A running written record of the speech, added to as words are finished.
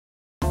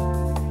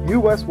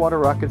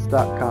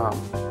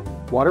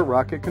USWaterRockets.com Water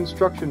Rocket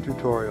Construction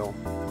Tutorial.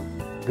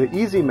 The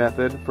easy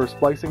method for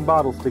splicing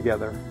bottles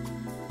together.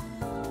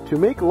 To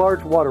make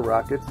large water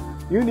rockets,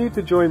 you need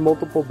to join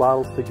multiple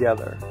bottles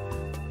together.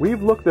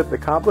 We've looked at the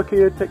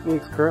complicated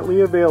techniques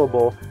currently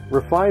available,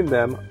 refined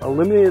them,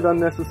 eliminated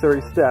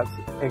unnecessary steps,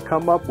 and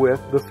come up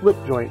with the slip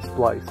joint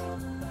splice.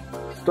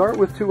 Start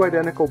with two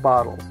identical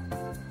bottles.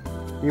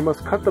 You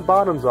must cut the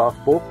bottoms off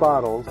both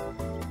bottles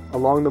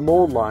along the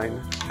mold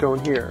line shown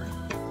here.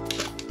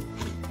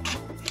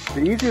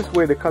 The easiest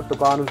way to cut the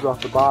bottoms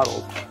off the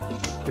bottles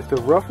is to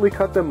roughly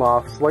cut them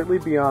off slightly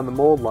beyond the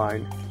mold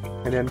line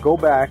and then go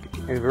back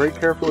and very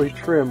carefully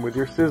trim with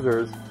your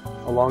scissors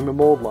along the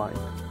mold line.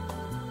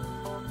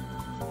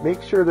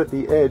 Make sure that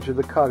the edge of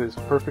the cut is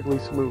perfectly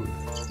smooth.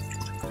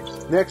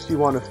 Next, you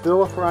want to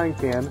fill a frying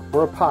pan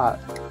or a pot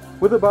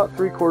with about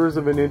 3/4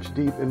 of an inch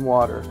deep in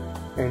water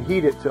and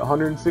heat it to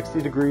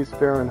 160 degrees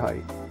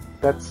Fahrenheit.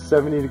 That's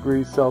 70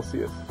 degrees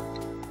Celsius.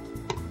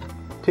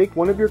 Take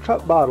one of your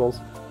cut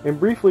bottles and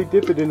briefly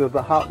dip it into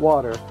the hot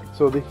water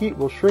so the heat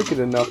will shrink it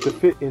enough to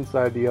fit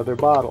inside the other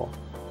bottle.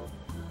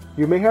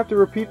 You may have to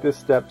repeat this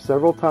step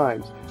several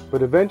times,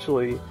 but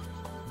eventually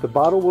the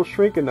bottle will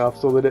shrink enough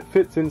so that it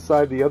fits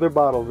inside the other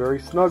bottle very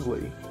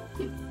snugly.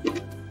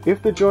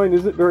 If the joint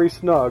isn't very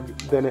snug,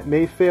 then it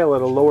may fail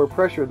at a lower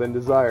pressure than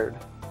desired.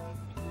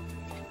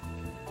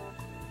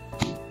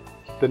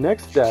 The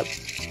next step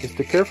is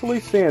to carefully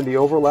sand the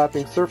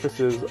overlapping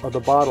surfaces of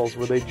the bottles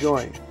where they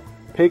join.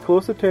 Pay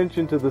close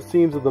attention to the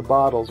seams of the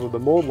bottles where the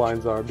mold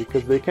lines are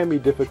because they can be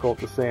difficult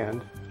to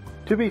sand.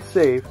 To be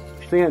safe,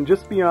 sand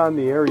just beyond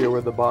the area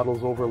where the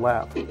bottles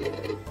overlap.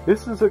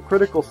 This is a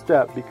critical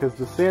step because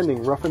the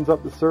sanding roughens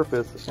up the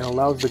surface and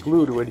allows the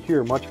glue to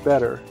adhere much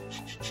better.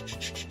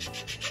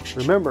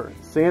 Remember,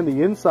 sand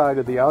the inside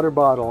of the outer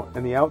bottle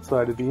and the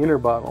outside of the inner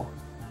bottle.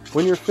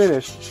 When you're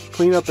finished,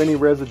 clean up any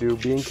residue,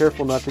 being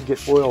careful not to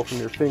get oil from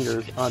your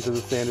fingers onto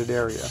the sanded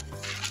area.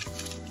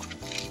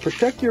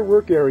 Protect your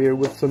work area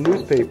with some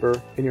newspaper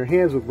and your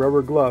hands with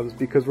rubber gloves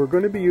because we're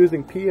going to be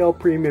using PL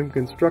Premium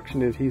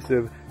construction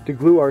adhesive to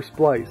glue our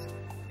splice.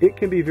 It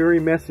can be very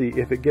messy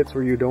if it gets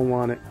where you don't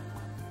want it.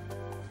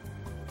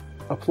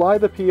 Apply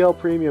the PL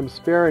Premium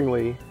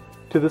sparingly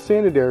to the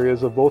sanded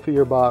areas of both of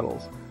your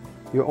bottles.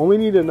 You only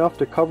need enough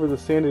to cover the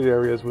sanded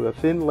areas with a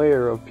thin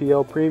layer of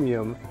PL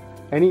Premium.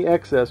 Any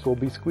excess will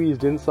be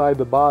squeezed inside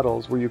the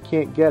bottles where you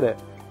can't get it,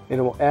 and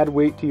it will add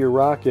weight to your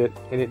rocket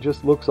and it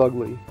just looks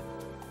ugly.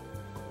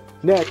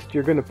 Next,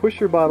 you're going to push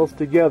your bottles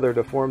together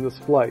to form the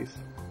splice.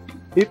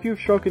 If you've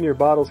shrunken your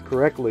bottles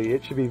correctly,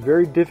 it should be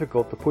very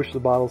difficult to push the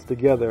bottles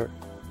together.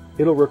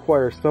 It'll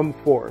require some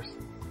force.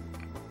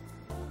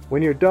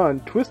 When you're done,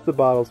 twist the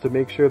bottles to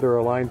make sure they're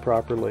aligned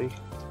properly.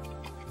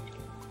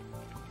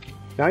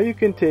 Now you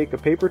can take a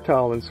paper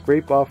towel and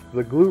scrape off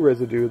the glue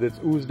residue that's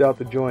oozed out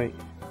the joint.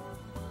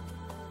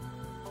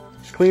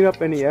 Clean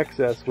up any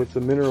excess with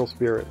some mineral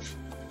spirits.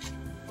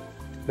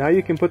 Now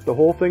you can put the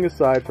whole thing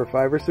aside for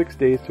 5 or 6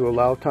 days to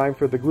allow time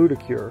for the glue to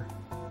cure.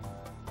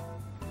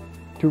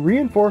 To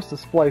reinforce the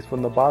splice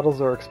when the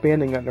bottles are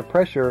expanding under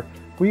pressure,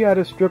 we add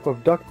a strip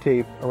of duct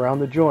tape around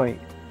the joint,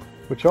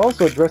 which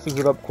also dresses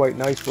it up quite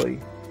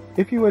nicely.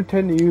 If you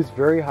intend to use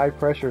very high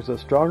pressures, a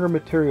stronger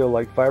material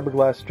like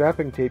fiberglass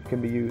strapping tape can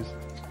be used.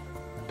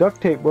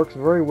 Duct tape works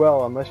very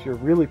well unless you're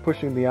really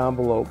pushing the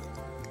envelope.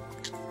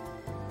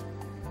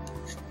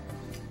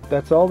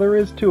 That's all there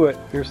is to it.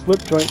 Your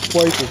slip joint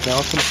splice is now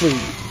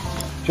complete.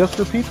 Just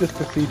repeat this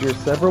procedure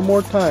several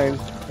more times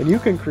and you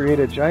can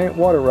create a giant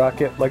water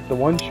rocket like the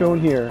one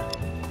shown here.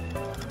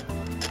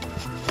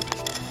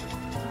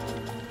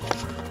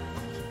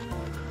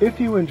 If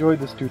you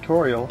enjoyed this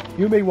tutorial,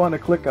 you may want to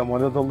click on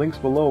one of the links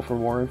below for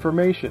more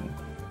information.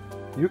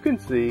 You can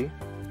see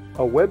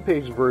a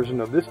web-page version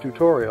of this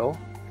tutorial,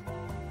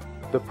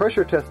 the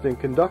pressure testing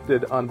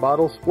conducted on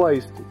bottles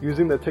spliced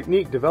using the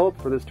technique developed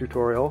for this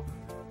tutorial,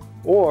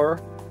 or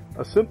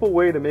a simple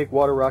way to make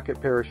water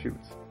rocket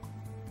parachutes.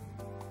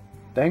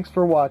 Thanks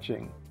for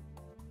watching.